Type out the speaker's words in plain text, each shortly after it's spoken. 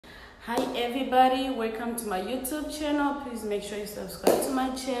Hi everybody, welcome to my YouTube channel. Please make sure you subscribe to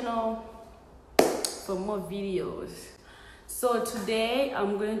my channel for more videos. So today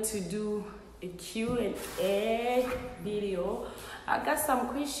I'm going to do a Q&A video. I got some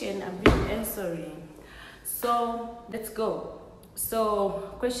questions I've been answering, so let's go.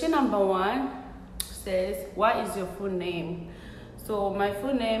 So question number 1 says, what is your full name? So my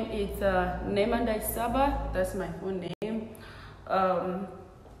full name is Nemanda Isaba. That's my full name.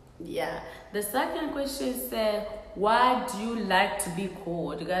 Yeah, the second question said, why do you like to be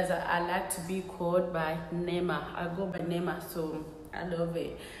called? Guys, I like to be called by Nema. I go by Nema, so I love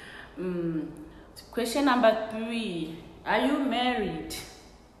it. Question number 3, are you married?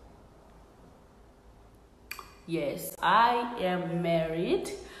 Yes, I am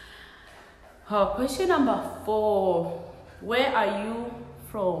married. Question number 4, where are you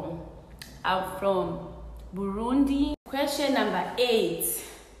from? I'm from Burundi. Question number 8,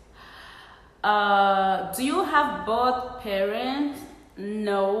 do you have both parents?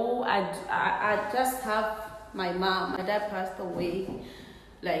 No, I just have my mom. My dad passed away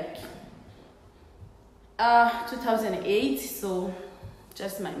like 2008, so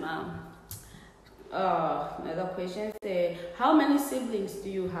just my mom. Another question say, how many siblings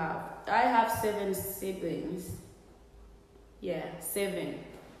do you have? I have 7 siblings. Yeah, 7.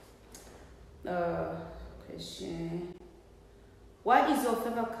 Question, what is your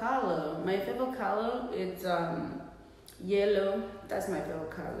favorite color? My favorite color is yellow. That's my favorite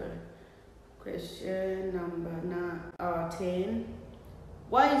color. Question number 10.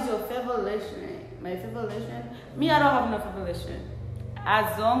 What is your favorite restaurant? My favorite restaurant? Me, I don't have no favorite restaurant.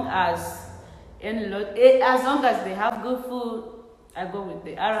 As long as they have good food, I go with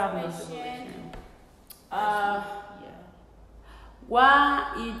it. I don't have no favorite restaurant. Yeah.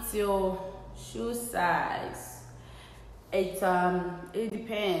 What is your shoe size? It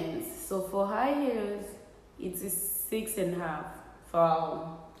depends. So for high heels, it is 6.5.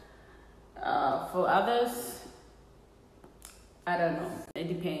 For others, I don't know. It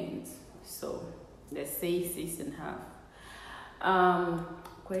depends. So let's say 6.5.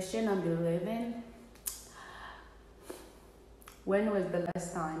 Question number 11. When was the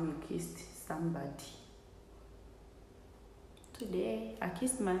last time you kissed somebody? Today, I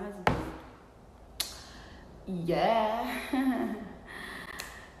kissed my husband. Yeah.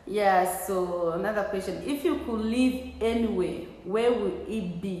 Yeah, so another question. If you could live anywhere, where would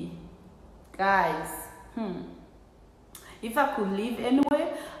it be? Guys, if I could live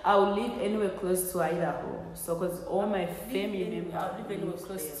anywhere, I would live anywhere close to Idaho. So, because all my family members, I live anywhere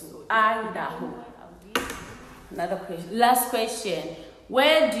close to Idaho. Another question. Last question.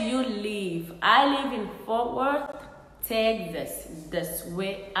 Where do you live? I live in Fort Worth, Texas. That's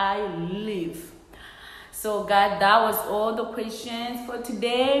where I live. So guys, that was all the questions for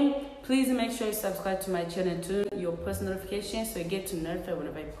today. Please make sure you subscribe to my channel and turn your post notifications so you get to notify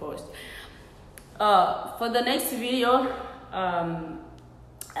whenever I post. For the next video, I'ma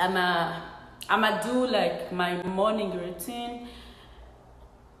do like my morning routine.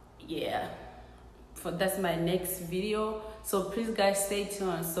 Yeah, that's my next video. So please guys, stay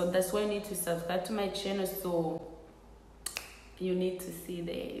tuned. So that's why you need to subscribe to my channel, so you need to see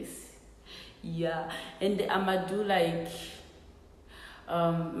this. Yeah, and I'ma do like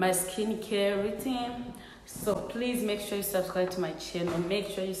my skincare routine. So please make sure you subscribe to my channel. Make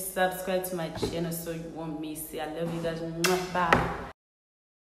sure you subscribe to my channel so you won't miss it. I love you guys. Bye.